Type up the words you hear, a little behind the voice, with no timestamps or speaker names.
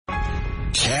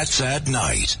Cats at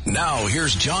Night. Now,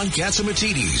 here's John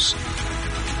Catsimatidis.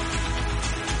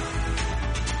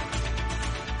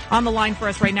 On the line for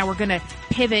us right now, we're going to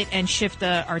pivot and shift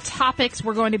our topics.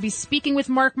 We're going to be speaking with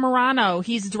Marc Morano.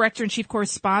 He's Director and Chief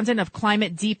Correspondent of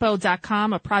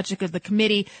ClimateDepot.com, a project of the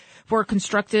Committee for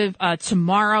Constructive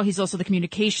Tomorrow. He's also the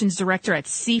Communications Director at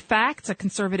CFACT, a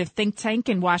conservative think tank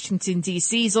in Washington,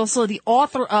 D.C. He's also the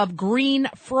author of Green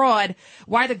Fraud,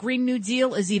 Why the Green New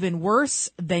Deal is Even Worse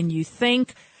Than You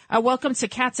Think. Welcome to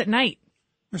Cats at Night.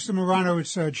 Mr. Morano,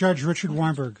 it's Judge Richard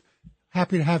Weinberg.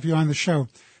 Happy to have you on the show.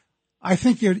 I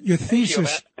think your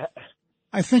thesis.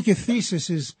 I think your thesis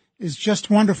is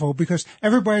just wonderful because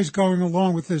everybody's going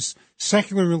along with this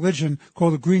secular religion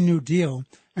called the Green New Deal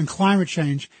and climate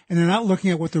change, and they're not looking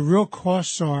at what the real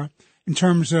costs are in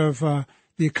terms of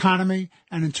the economy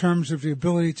and in terms of the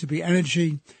ability to be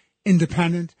energy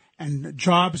independent and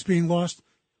jobs being lost.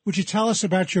 Would you tell us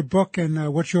about your book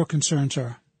and what your concerns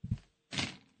are?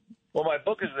 Well, my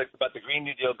book is about the Green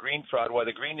New Deal, Green Fraud, why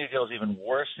the Green New Deal is even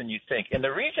worse than you think. And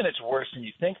the reason it's worse than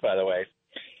you think, by the way,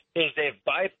 is they've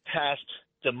bypassed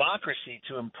democracy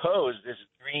to impose this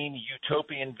green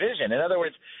utopian vision. In other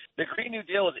words, the Green New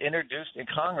Deal was introduced in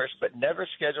Congress but never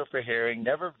scheduled for hearing,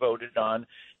 never voted on.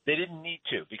 They didn't need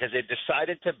to because they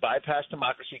decided to bypass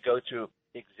democracy, go to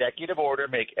executive order,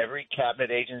 make every cabinet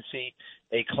agency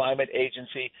a climate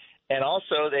agency. And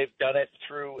also they've done it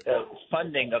through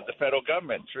funding of the federal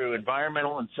government, through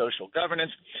environmental and social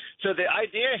governance. So the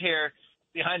idea here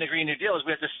behind the Green New Deal is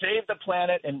we have to save the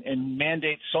planet and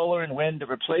mandate solar and wind to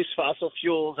replace fossil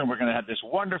fuels, and we're going to have this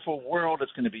wonderful world.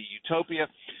 It's going to be utopia.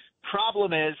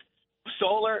 Problem is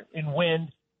solar and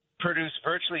wind produce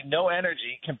virtually no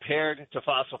energy compared to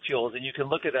fossil fuels. And you can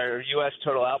look at our U.S.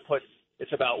 total output.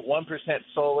 It's about 1%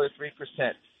 solar,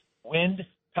 3% wind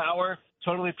power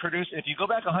totally produced. If you go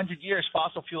back 100 years,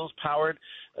 fossil fuels powered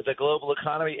the global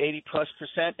economy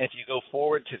 80+%. If you go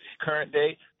forward to current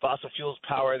day, fossil fuels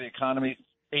power the economy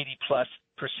 80+%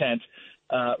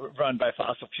 run by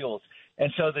fossil fuels.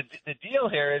 And so the deal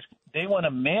here is they want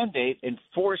to mandate and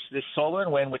force this solar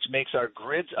and wind, which makes our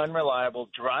grids unreliable,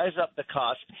 drives up the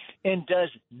cost, and does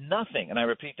nothing, and I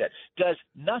repeat that, does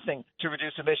nothing to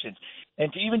reduce emissions.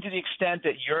 And even to the extent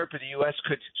that Europe or the U.S.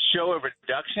 could show a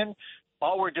reduction,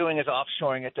 all we're doing is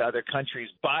offshoring it to other countries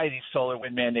by these solar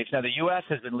wind mandates. Now, the U.S.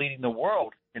 has been leading the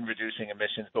world in reducing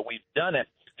emissions, but we've done it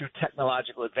through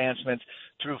technological advancements,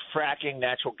 through fracking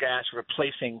natural gas,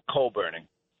 replacing coal burning.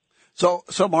 So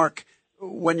Mark,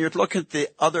 when you're looking at the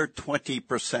other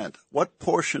 20%, what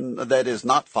portion of that is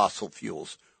not fossil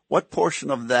fuels? What portion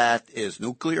of that is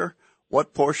nuclear?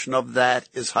 What portion of that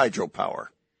is hydropower,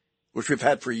 which we've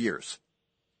had for years?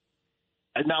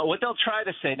 Now, what they'll try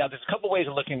to say, now there's a couple ways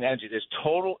of looking at energy. There's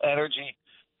total energy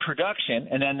production,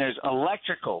 and then there's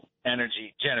electrical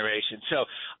energy generation. So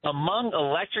among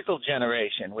electrical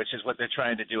generation, which is what they're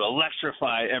trying to do,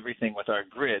 electrify everything with our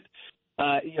grid,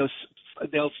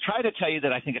 they'll try to tell you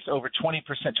that I think it's over 20%,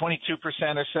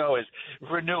 22% or so is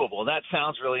renewable. That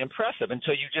sounds really impressive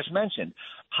until you just mentioned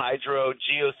hydro,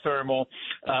 geothermal,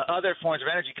 other forms of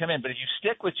energy come in. But if you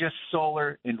stick with just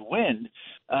solar and wind,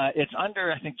 it's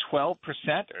under, I think, 12%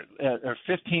 or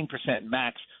 15%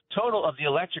 max total of the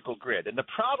electrical grid. And the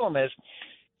problem is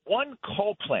one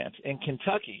coal plant in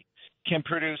Kentucky can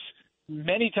produce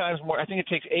many times more. I think it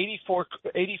takes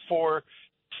 84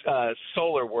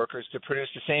 solar workers to produce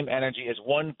the same energy as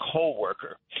one coal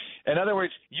worker. In other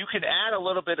words, you can add a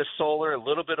little bit of solar, a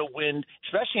little bit of wind,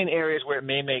 especially in areas where it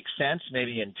may make sense,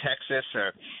 maybe in Texas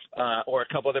or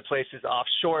a couple other places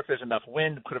offshore if there's enough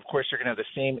wind. But of course, you're going to have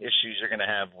the same issues you're going to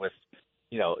have with,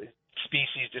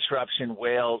 species disruption,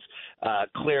 whales,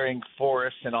 clearing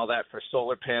forests and all that for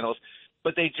solar panels.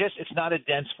 But it's not a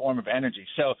dense form of energy.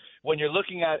 So when you're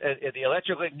looking at the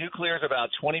electrical, nuclear is about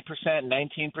 20%,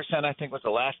 19%, I think was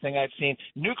the last thing I'd seen.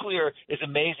 Nuclear is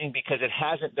amazing because there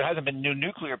hasn't been new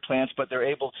nuclear plants, but they're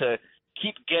able to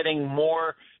keep getting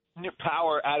more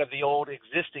power out of the old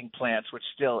existing plants, which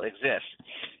still exist.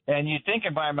 And you'd think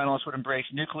environmentalists would embrace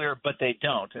nuclear, but they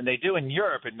don't. And they do in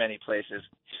Europe in many places.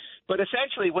 But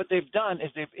essentially what they've done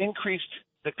is they've increased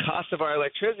the cost of our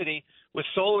electricity with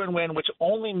solar and wind, which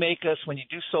only make us, when you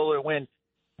do solar and wind,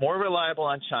 more reliable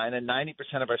on China. 90%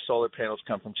 of our solar panels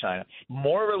come from China.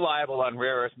 More reliable on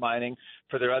rare earth mining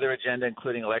for their other agenda,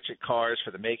 including electric cars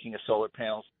for the making of solar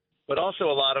panels, but also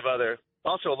a lot of other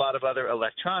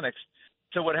electronics.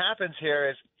 So what happens here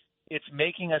is it's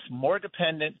making us more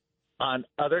dependent on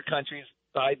other countries.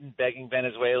 Biden begging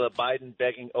Venezuela, Biden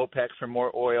begging OPEC for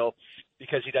more oil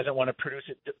because he doesn't want to produce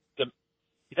it.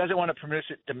 He doesn't want to produce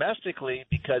it domestically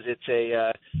because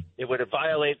it would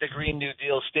violate the Green New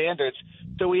Deal standards.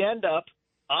 So we end up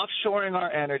offshoring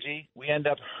our energy. We end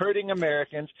up hurting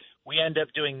Americans. We end up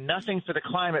doing nothing for the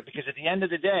climate because at the end of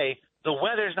the day, the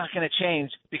weather is not going to change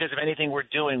because of anything we're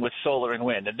doing with solar and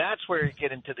wind. And that's where you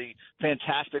get into the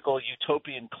fantastical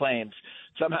utopian claims.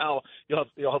 Somehow you'll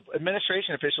have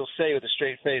administration officials say with a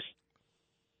straight face,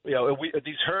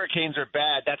 these hurricanes are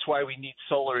bad. That's why we need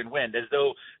solar and wind, as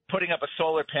though putting up a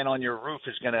solar panel on your roof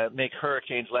is going to make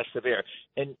hurricanes less severe.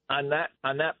 And on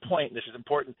that point, this is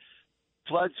important.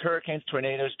 Floods, hurricanes,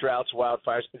 tornadoes, droughts,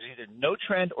 wildfires, there's either no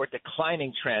trend or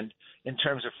declining trend in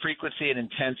terms of frequency and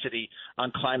intensity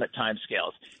on climate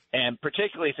timescales. And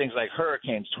particularly things like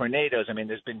hurricanes, tornadoes. I mean,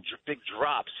 there's been big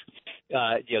drops.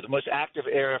 The most active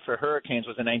era for hurricanes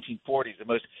was the 1940s. The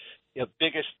most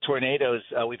biggest tornadoes,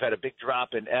 we've had a big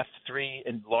drop in F3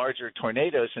 and larger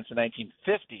tornadoes since the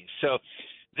 1950s. So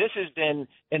this has been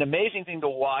an amazing thing to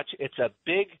watch. It's a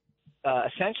big,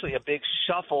 essentially a big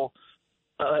shuffle,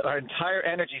 our entire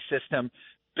energy system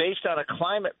based on a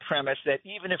climate premise that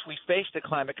even if we faced a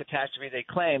climate catastrophe, they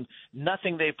claim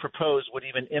nothing they propose would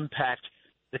even impact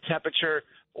the temperature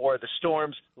or the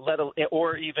storms,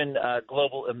 or even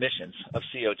global emissions of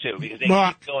CO2, because they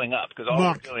keep going up because all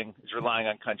we're doing is relying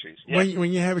on countries. Yeah.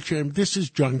 When you have a chance, this is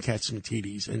John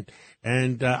Katsimatidis,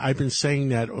 and I've been saying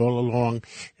that all along.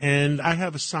 And I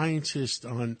have a scientist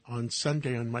on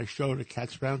Sunday on my show, the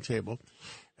Cats Roundtable,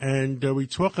 and we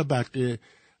talk about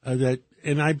that.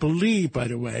 And I believe, by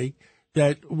the way,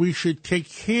 that we should take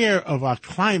care of our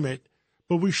climate,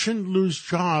 but we shouldn't lose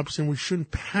jobs and we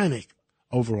shouldn't panic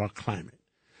over our climate.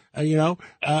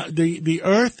 The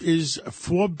Earth is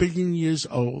 4 billion years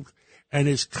old and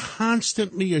is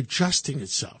constantly adjusting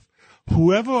itself.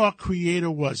 Whoever our creator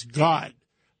was, God,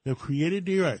 that created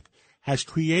the Earth, has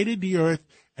created the Earth,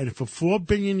 and for 4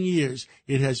 billion years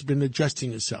it has been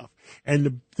adjusting itself.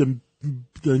 And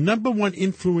the number one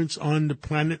influence on the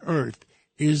planet Earth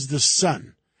is the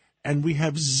sun, and we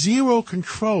have zero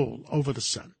control over the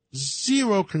sun.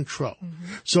 Zero control. Mm-hmm.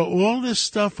 So all this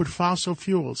stuff with fossil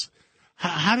fuels,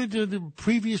 how did the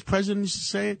previous presidents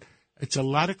say it? It's a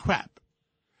lot of crap.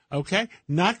 Okay?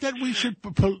 Not that we should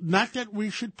pollute, not that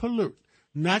we should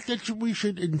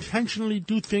intentionally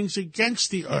do things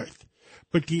against the Earth,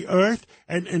 but the Earth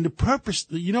and the purpose.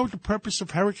 You know what the purpose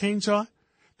of hurricanes are?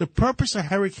 The purpose of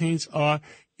hurricanes are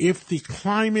if the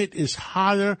climate is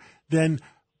hotter than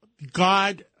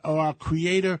God or our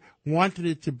creator wanted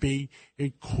it to be,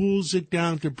 it cools it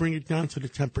down to bring it down to the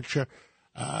temperature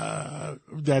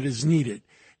that is needed.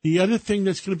 The other thing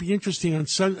that's going to be interesting on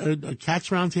Cats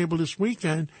Roundtable this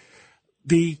weekend,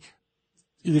 the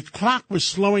clock was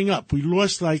slowing up. We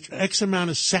lost like X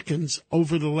amount of seconds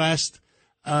over the last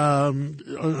on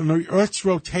the Earth's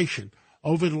rotation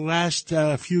over the last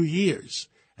few years.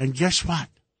 And guess what?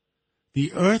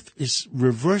 The Earth is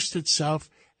reversed itself,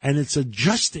 and it's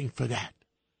adjusting for that.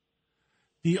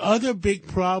 The other big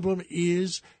problem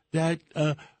is that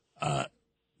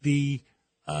the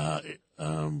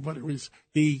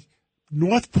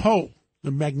North Pole,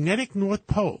 the magnetic North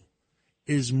Pole,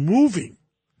 is moving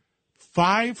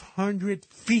 500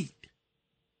 feet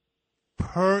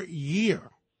per year.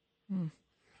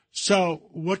 So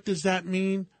what does that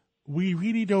mean? We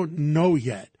really don't know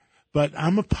yet. But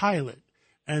I'm a pilot,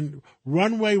 and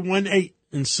runway 18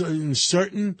 in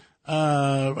certain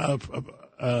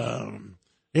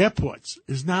airports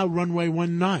is now runway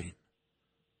 19.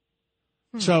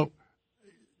 So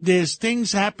there's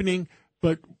things happening,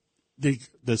 but the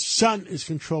sun is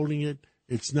controlling it.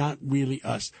 It's not really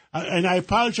us. And I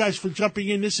apologize for jumping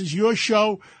in. This is your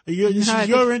show. This is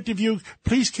your interview.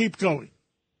 Please keep going.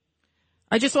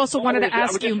 I just also wanted to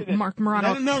ask you, Marc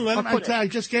Morano. No, I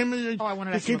just gave me. I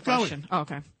wanted to ask you a question. Oh,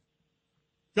 okay.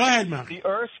 Go ahead, Marc. The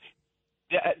Earth,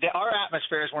 our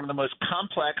atmosphere is one of the most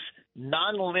complex,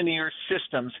 nonlinear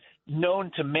systems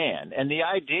known to man. And the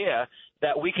idea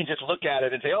that we can just look at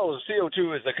it and say, oh,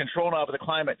 CO2 is the control knob of the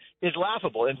climate is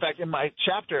laughable. In fact, in my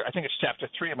chapter, I think it's chapter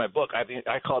 3 of my book,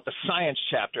 I call it the science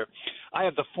chapter. I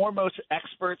have the foremost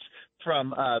experts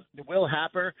from Will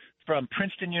Happer from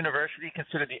Princeton University,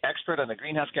 considered the expert on the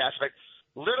greenhouse gas effect,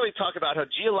 literally talk about how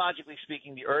geologically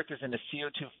speaking, the Earth is in a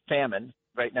CO2 famine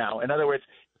right now. In other words,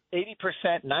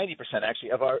 80%, 90%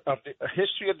 actually of the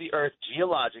history of the Earth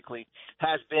geologically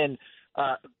has been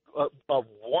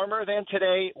warmer than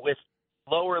today with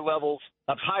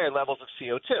higher levels of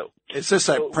CO2. Is this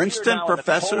a Princeton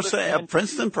professor saying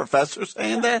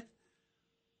that?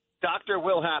 Dr.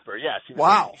 Will Happer, yes.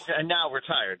 Wow. And now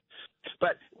retired.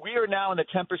 But we are now in the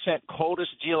 10%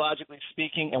 coldest geologically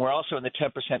speaking, and we're also in the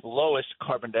 10% lowest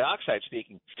carbon dioxide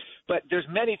speaking. But there's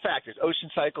many factors: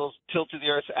 ocean cycles, tilt of the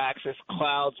Earth's axis,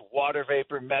 clouds, water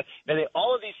vapor,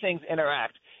 all of these things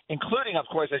interact. including, of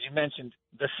course, as you mentioned,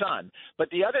 the sun. But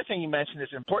the other thing you mentioned is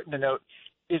important to note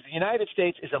is the United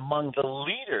States is among the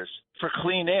leaders for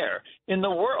clean air in the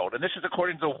world. And this is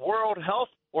according to the World Health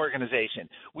Organization.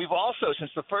 We've also,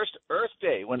 since the first Earth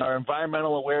Day, when our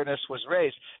environmental awareness was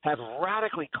raised, have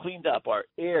radically cleaned up our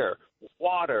air,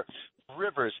 water,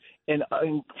 rivers, and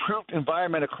improved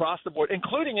environment across the board,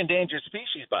 including endangered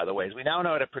species, by the way. We now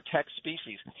know how to protect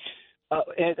species.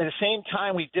 At the same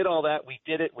time we did all that, we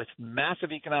did it with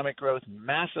massive economic growth,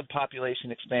 massive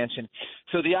population expansion.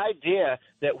 So the idea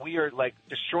that we are like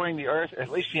destroying the earth, at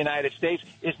least the United States,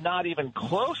 is not even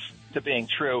close to being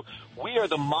true. We are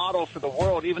the model for the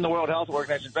world. Even the World Health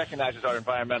Organization recognizes our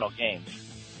environmental gains.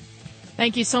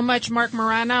 Thank you so much, Marc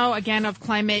Morano, again of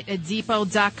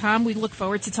ClimateDepot.com. We look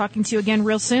forward to talking to you again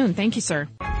real soon. Thank you, sir.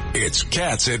 It's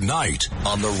Cats at Night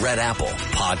on the Red Apple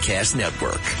Podcast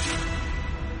Network.